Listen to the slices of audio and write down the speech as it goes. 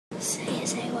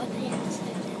say what the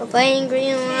episode is. We're playing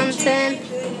Green Lantern.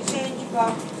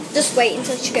 Just wait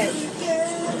until she goes.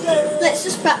 Let's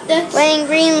just practice. Playing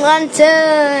Green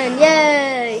Lantern,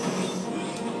 yay!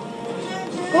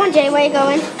 Go on, Jay, where are you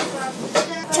going?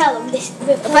 Tell them this.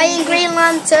 We're Playing Green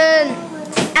Lantern.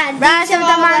 And Rise these of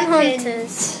are the our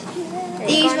Manhunters.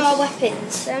 These are our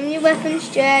weapons. Some new weapons,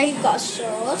 Jay. We've got a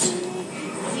sword.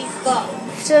 We've got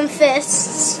Some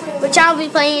fists, which I'll be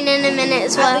playing in a minute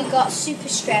as well. And we've got super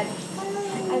strength.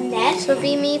 And then So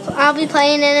be me. I'll be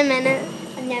playing in a minute.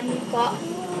 and then we've got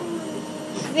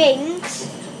rings.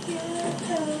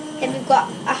 Then we've got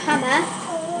a hammer.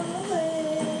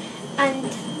 And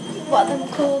what are them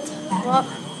called? What?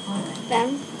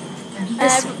 Them.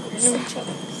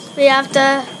 We have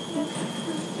the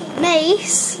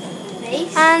mace,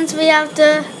 Mace. and we have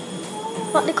the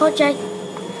what they call, Jay.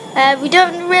 We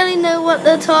don't really know what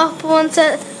the top one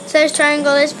says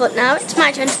triangle is, but now it's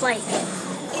my turn to play.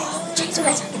 Jay's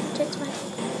away. Jay's away.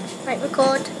 Right,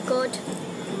 record. Good.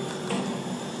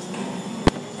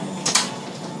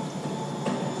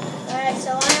 Alright,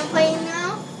 so I am playing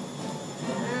now,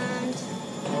 and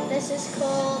this is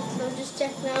called. So just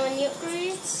check now on the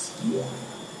upgrades.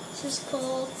 This is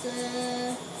called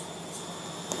the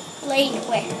Blade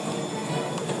Whip.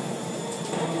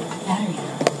 Battery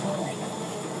level like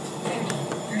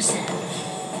 30%.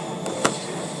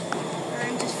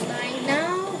 I'm just flying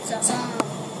now. It's awesome.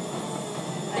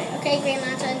 Right, okay, Green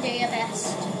Lantern, do your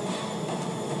best.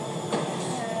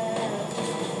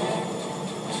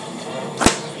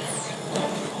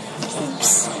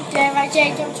 Oops. Right,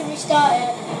 Jay, do you want to restart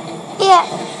it? Yeah.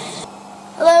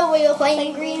 Hello, we are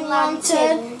playing Green Lantern,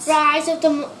 Lanterns. Rise of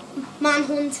the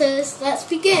Manhunters. Let's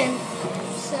begin.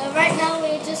 So right now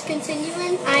we're just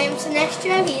continuing. I am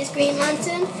Sinestro, he is Green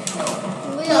Lantern.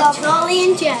 We are Charlie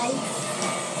and Jay.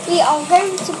 We are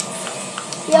going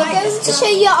to show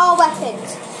you our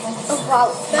weapons. Oh, wow.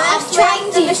 First we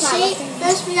have the machine.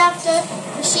 First we have the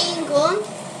machine gun.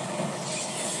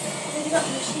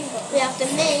 We have the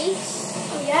mace.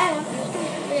 Oh, yeah.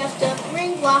 We have the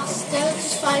ring blaster, which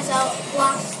just fires out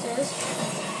blasters.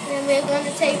 And then we're going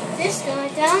to take this guy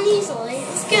down easily.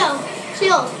 Let's go.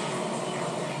 Shield.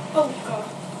 Oh, God.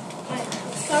 Right.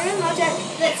 Sorry,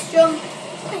 Magic. Let's jump.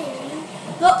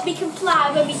 Look, we can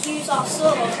fly when we use our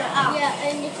swords like that. Yeah,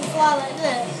 and you can fly like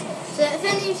this. So if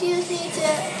any of you need to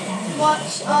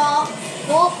watch our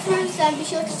walkthroughs, then be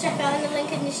sure to check out in the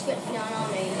link in the description on our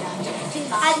main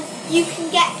And you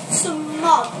can get some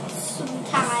mods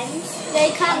sometimes.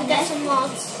 They can get some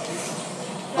mods.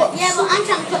 But yeah, but I'm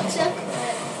trying to put circuit.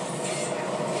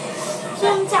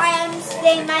 Sometimes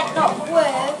they might not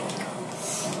work.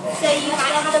 So you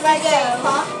might have to go.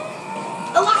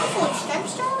 Oh, I'm full of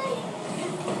strength, Charlie.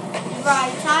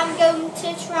 Right, I'm going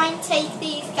to try and take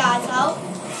these guys out.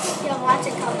 Yeah, well, I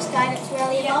take out this guy that's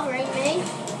really bothering me.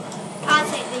 I'll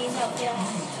take these out, yeah.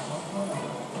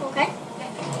 Okay.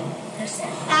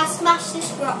 I'll smash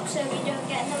this rock so we don't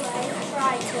get in the way.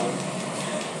 Try to.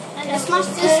 And Let's smash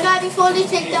this guy before they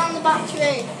take down the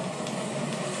battery.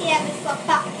 Yeah, we've got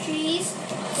batteries.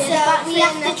 Yeah, So the battery we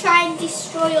have and to try and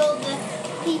destroy all the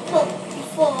people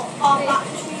before our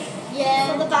battery.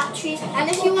 Yeah. For the batteries. And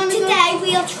if you want to today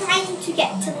we are trying to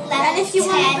get to level And if you 10.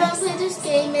 want to go and play this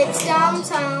game, it's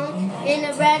downtown in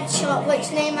a red shop,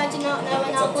 which name I do not know,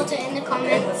 and I'll put it in the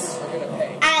comments.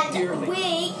 And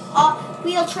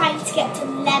we are trying to get to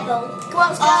level. Go on,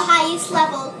 Our Scott. highest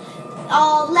level.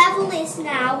 Our level is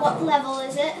now, what level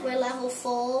is it? We're level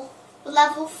 4.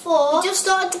 Level 4. We just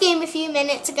started the game a few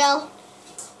minutes ago.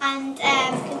 And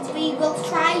we will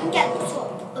try and get up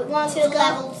to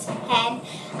level 10.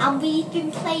 And we've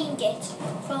been playing it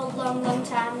for a long, long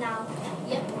time now.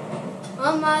 Yep.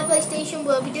 On my PlayStation,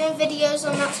 we'll be doing videos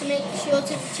on that, so make sure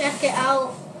to check it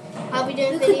out. I'll be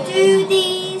doing We videos. could do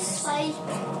these like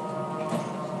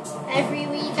Every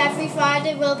week, every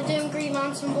Friday, we'll be doing Green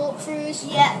Lantern walkthroughs.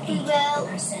 yeah, we will.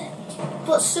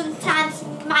 But sometimes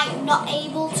we might not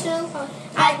able to.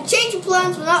 And change of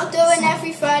plans, we're not doing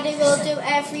every Friday, we'll do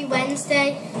every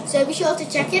Wednesday. So be sure to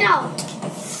check it out.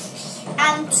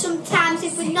 And sometimes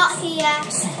if we're not here,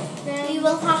 we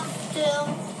will have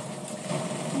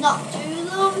to not do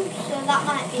them. So that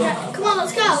might be. Yeah, come on,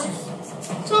 let's go.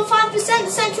 It's on 5% the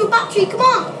central battery, come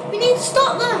on. We need to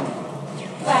stop them.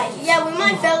 Right. Yeah, we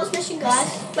might fail this mission, guys.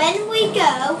 When we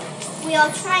go, we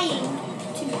are trying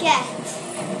to get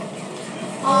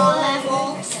Our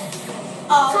level.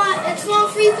 It's on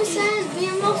 3%. We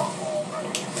must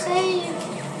save.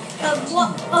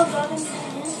 what? Oh God!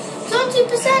 It's on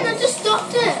 2%. I just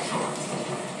stopped it.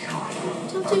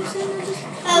 It's on 2%.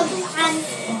 I just. And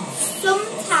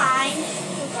sometimes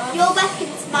your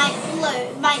weapons might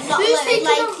not Who's load. taking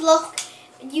Like off? look,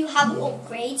 you have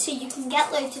upgrades, so you can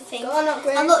get loads of things. Go on,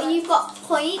 upgrade. And look, you've got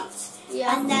points.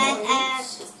 Yeah, And then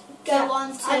go yeah,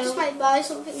 on to. I just might buy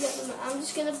something. I'm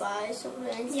just gonna buy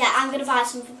something. Yeah, I'm gonna buy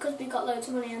something because we've got loads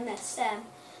of money on this.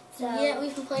 So Yeah,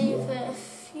 we've been playing for a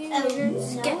few Oh,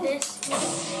 minutes. no. Get this.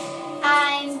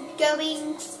 I'm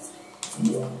going.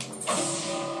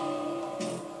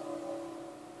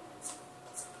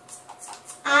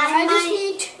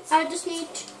 I just need.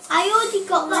 I already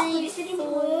got that, but it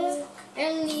didn't work. I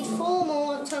only need 4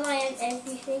 more until I end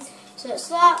everything. So it's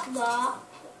that, and that.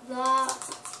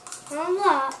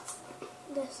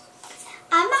 This.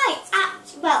 I might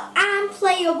well, I'm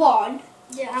player 1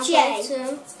 Yeah, I'm Jay. player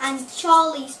 2. and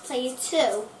Charlie's player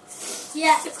 2.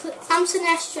 Yeah, I'm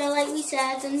Sinestro, like we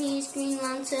said, and he's Green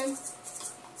Lantern.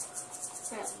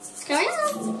 Right, let's carry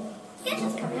on. Yeah,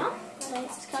 let's carry on. Right,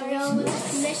 let's carry on with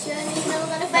this mission, even though we're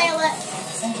going to fail it.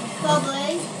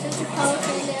 Probably. Since we're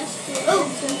powerful, yes. Oh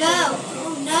no!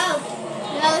 Oh no!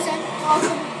 No, it's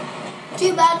awesome.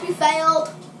 Too bad we failed.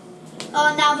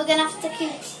 Oh, now we're gonna have to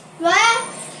keep. Where?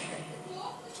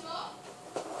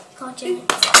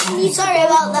 Sorry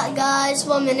about that, guys.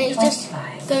 1 minute. He's just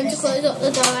going to close up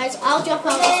the door, guys. I'll drop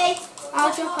out. Okay.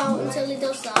 I'll drop out until he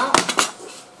does that.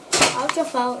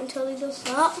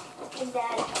 And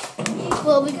then.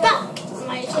 We'll be back.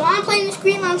 Right, so I'm playing this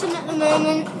Green Lantern at the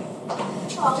moment.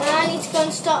 And I need to go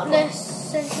and stop this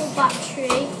central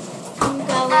battery from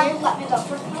going. Let me go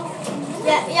for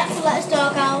Yeah, we have to let his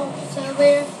dog out. So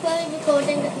we're fully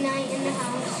recording at night in the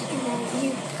house. And then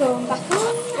you going back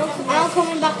on. I'm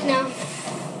coming back now.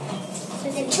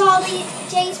 Charlie,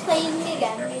 Jay's playing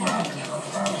again.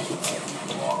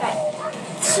 Right.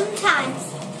 Sometimes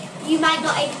you might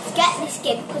not able to get this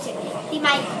game because they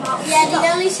might come out. Yeah, they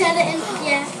only said it in.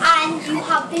 Yeah. And you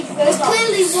have big There's robots.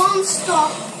 clearly one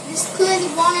stock. There's clearly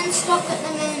one in stock at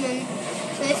the moment.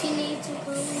 So if you need to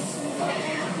go and see that,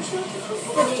 I'm sure to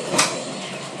put it.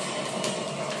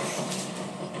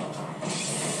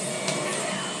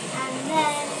 And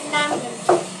then I'm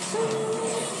going to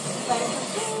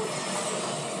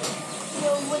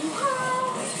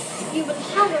you will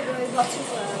have a robot as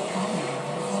well.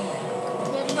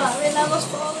 The battery level's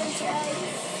falling today.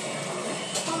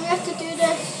 And we have to do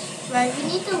this. Right, we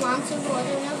need the lantern, but I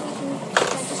don't know if we can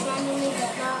just randomly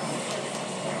get that.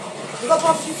 You got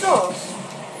barbecue sauce?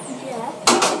 Yeah.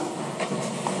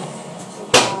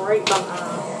 Great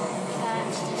banana.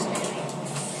 It's just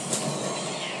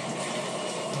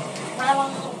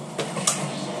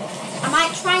I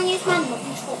might try and use my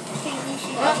mutton chop thing.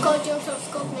 I've got Joe Shop's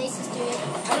got Macy's doing it. I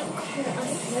don't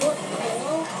know what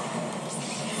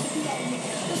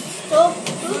Stop.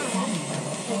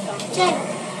 Jen,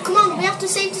 come on, we have to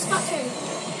save this battery.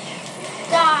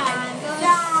 Die.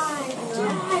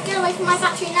 Get away from my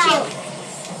battery now. Shield.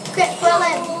 Quick, kill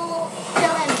him.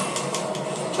 Kill him.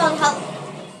 Don't help.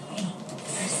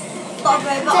 Got a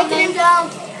robot on Taking him him. down.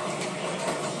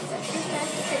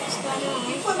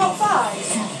 You put about 5?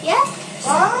 Yeah?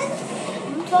 Why?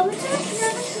 You told me to.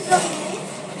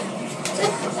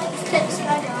 Let's take this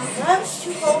guy down. No, it's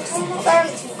too cold. Tell my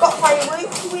parents you've got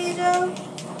fireworks, you weirdo.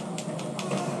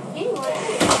 You know what?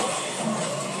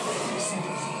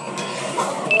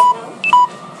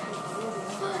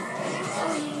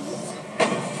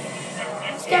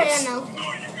 Let's carry on now.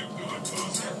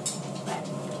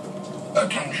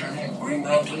 Attention, Green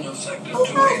Lantern of Sector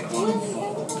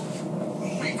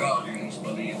 2814. We Guardians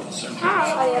believe the Central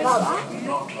Sorry about that. would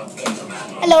not have been the man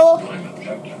Hello. prime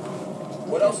objective.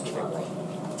 What else? We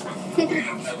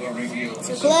have never revealed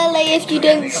the Clearly, if you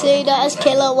didn't see that as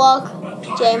Killer Walk,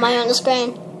 JMI on the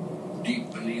screen.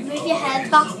 deep belief. Move your head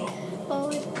back. Hello.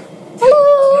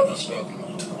 Never spoken.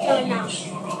 Go now.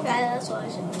 Right, that's what I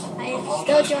said. I'm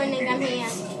still joining, I'm here.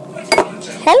 It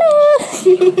Hello.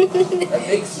 That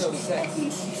makes no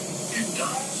sense.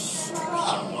 does.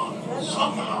 Someone,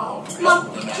 somehow, Come on,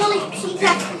 Charlie, some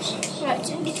seconds. Right, Let's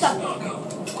go.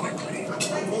 quickly.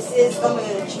 This is the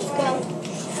merch.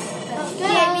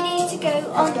 Yeah, we need to go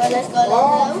on. let's go.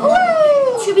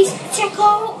 Should we check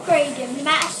our upgrading? We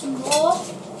might have some more.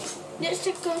 Let's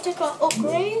go check our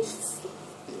upgrades.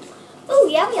 Oh,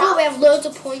 yeah, we Oh, are. we have loads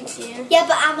of points here. Yeah,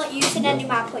 but I'm not using any of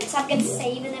my points. I'm going to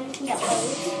save and then we can get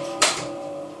loads.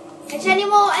 Is there any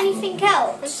more anything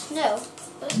else? No.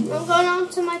 I'm going on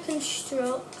to my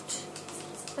construct.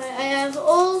 Right, I have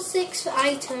all 6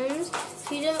 items.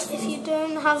 If you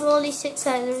don't have all these 6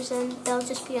 items, then they'll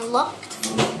just be unlocked.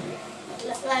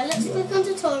 Right, let's click on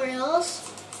tutorials.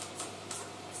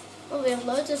 Oh, we have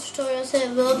loads of tutorials here.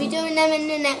 We'll be doing them in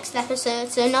the next episode,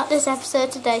 so not this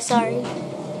episode today. Sorry.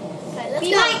 Right, let's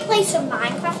We go. might play some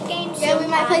Minecraft games. Yeah, we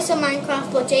might play some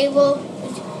Minecraft, but Jay will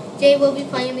Jay will be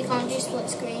playing. We can't do split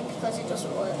screen because it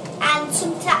doesn't work. And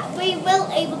sometimes we will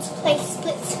able to play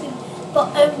split screen, but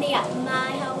only at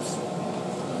my house.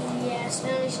 Yes,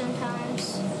 only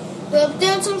sometimes. We'll be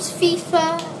doing some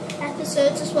FIFA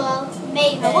episodes as well.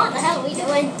 Maybe. Now, what the hell are we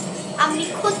doing? And we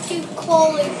could do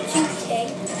Call of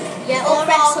Duty. Yeah, Or or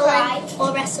Far Cry. wrestling.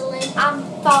 Or wrestling.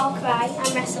 And Far Cry.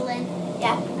 And wrestling.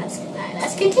 Yeah.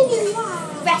 Let's continue.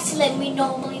 Wrestling we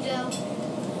normally do.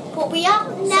 But we have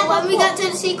never. So when we put- get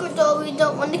to the secret door, we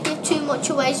don't want to give too much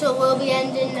away, so we'll be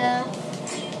ending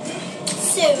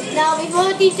soon. Now, we've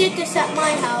already did this at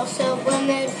my house, so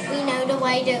we know the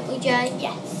way, don't we, Jay?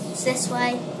 Yes. It's this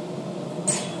way.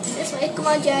 This way, come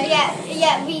on, Jay.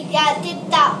 We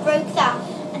did that, broke that,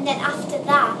 and then after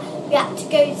that we had to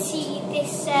go see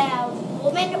this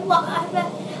woman, whatever,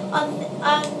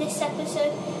 on this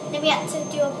episode. Then we had to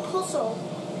do a puzzle.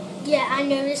 Yeah, I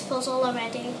know this puzzle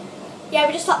already. Yeah,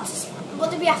 we just had to.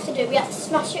 What did we have to do? We had to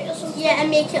smash it or something. Yeah, and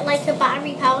make it like a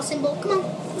battery power symbol. Come on,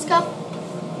 let's go.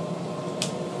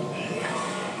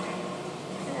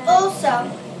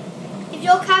 Also, if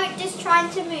your character's trying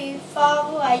to move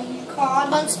far away, you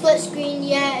can't. On split screen,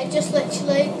 yeah, it just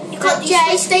literally. You can't do Jay,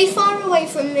 split- stay far away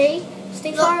from me.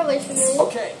 Stay Look. far away from me.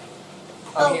 Okay.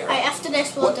 I'm here. Right, after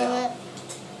this, we'll What do now? it.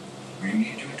 We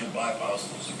need you to bypass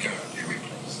the security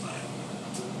replace line.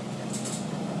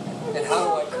 And how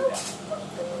do I do that?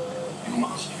 You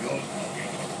must.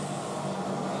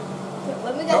 But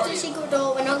when we get to the secret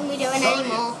door, we're not going to be doing any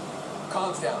more.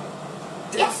 Calm down.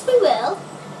 Yes, we will.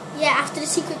 Yeah, after the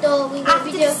secret door, we won't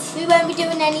After be the we won't be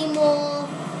doing any more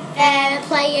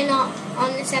playing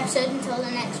on this episode until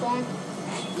the next one.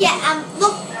 Yeah, and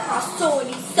look, our sword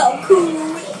is so cool.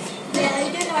 Yeah,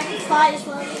 you don't know I can fly as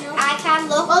well, you know. I can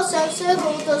look. Also,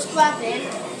 circle does grabbing,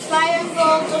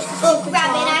 triangle does the Look, secret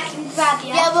grabbing, door. I can grab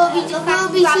you. Yeah, we'll be look, I we'll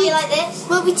can be grab you te- like this.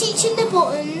 we'll be teaching the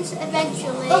buttons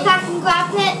eventually. Look, I can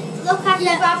grab it. Look, I can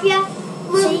Yeah. grab you.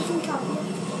 Well- So you can grab you.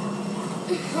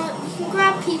 You can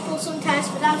grab people sometimes,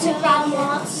 but that's To only grab on you.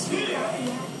 mods.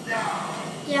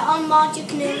 Yeah, on mods you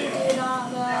can only do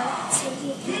that. So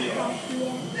you can grab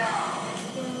you.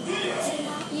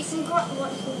 You can grab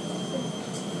what?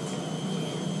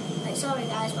 Like, sorry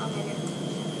guys, 1 minute.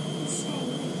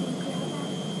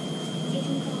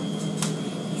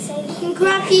 You can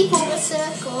grab people with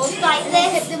circles Like and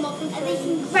then this. hit them up and And they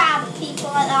through. can grab people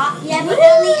like that. Yeah, but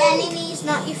only enemies,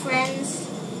 not your friends.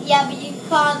 Yeah, but you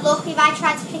can't. Look, if I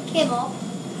try to pick him up.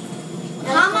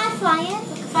 How am I flying?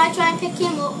 Look, if I try and pick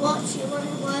him up, watch, it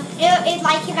won't work. It's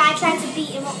like if I try to beat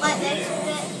him up like this.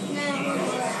 No, it won't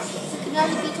work. You can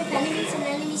only beat up enemies, and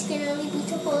enemies can only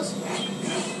beat up us.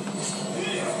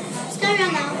 Let's carry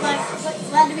on now. Right,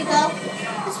 where do we go?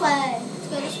 This way. Let's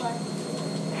go this way.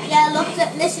 Yeah, look,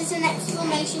 this is an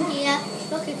exclamation here.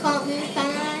 Look, I can't move, can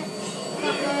I?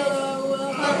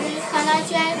 Can't move, can I,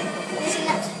 Jay? There's an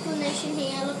exclamation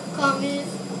here. Look, I can't move.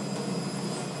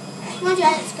 Come on, Jay,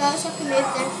 let's go so I can move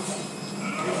then.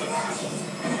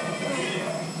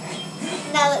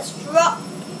 Now let's drop.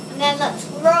 And then let's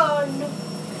run.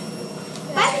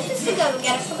 Where did this go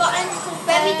again? I've forgotten. Because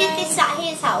when we did this at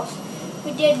his house,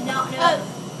 we did not know.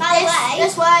 By the way.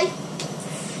 This way.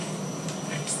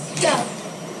 Go.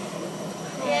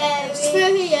 Yeah, It's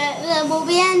through here. Then we'll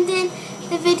be ending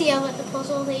the video with the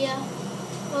puzzle here.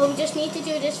 Well, we just need to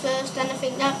do this first, and I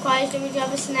think that requires the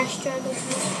job of Sinestro,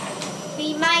 doesn't it?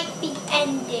 we might be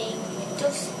ending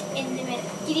just in the minute.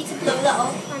 You need to blow that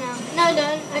up. I know. No,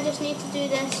 don't. I just need to do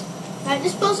this. Right,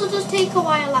 this puzzle does take a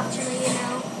while, actually, you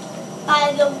know.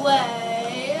 By the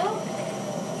way.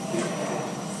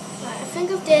 Right, I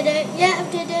think I've did it. Yeah,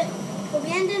 I've did it. We'll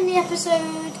be ending the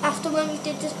episode after when we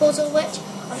did this puzzle, which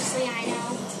obviously I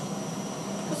know.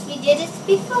 Because we did it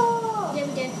before. Yeah,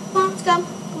 we did. Come on, let's go.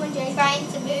 Come on, Jay. Trying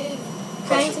to move.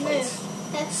 Trying to move.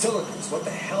 Cylinders, what the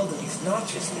hell do these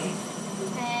notches mean?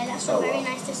 That's Oh, not very well.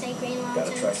 nice to say, Green Gotta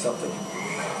Lantern. try something.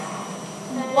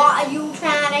 What are you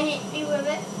trying to hit me with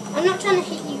it? I'm not trying to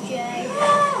hit you, Jay.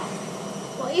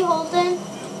 What are you holding?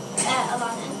 A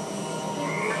lantern.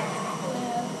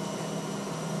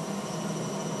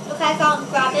 Look, I can't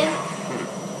grab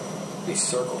him. These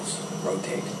circles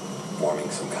rotate, forming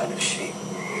some kind of shape.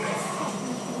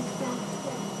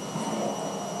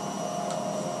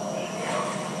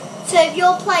 So if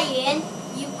you're playing,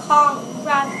 you can't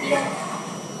grab your...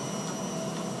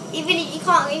 Even if you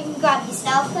can't even grab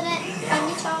yourself in it when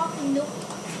you're talking. Nope.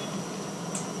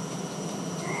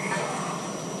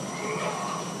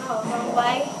 Oh, wrong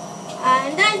way.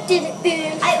 And I did it,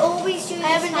 boom. I always do this. I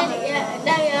haven't did it yet.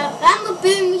 No, yeah. And the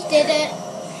boom, we did it.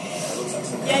 That looks like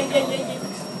some Yeah.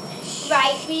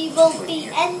 Right, we will be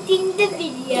ending the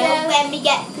video Yeah. when we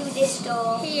get through this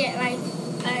door. Yeah, right.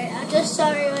 I'll just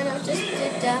sorry when I just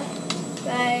did that.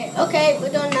 Right, okay, we're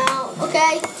done now.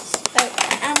 Okay,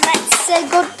 right, and let's say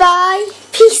goodbye.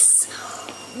 Peace.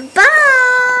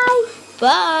 Bye.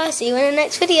 Bye. See you in the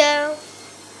next video.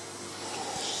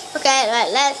 Okay,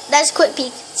 right, let's quick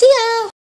peek. See ya.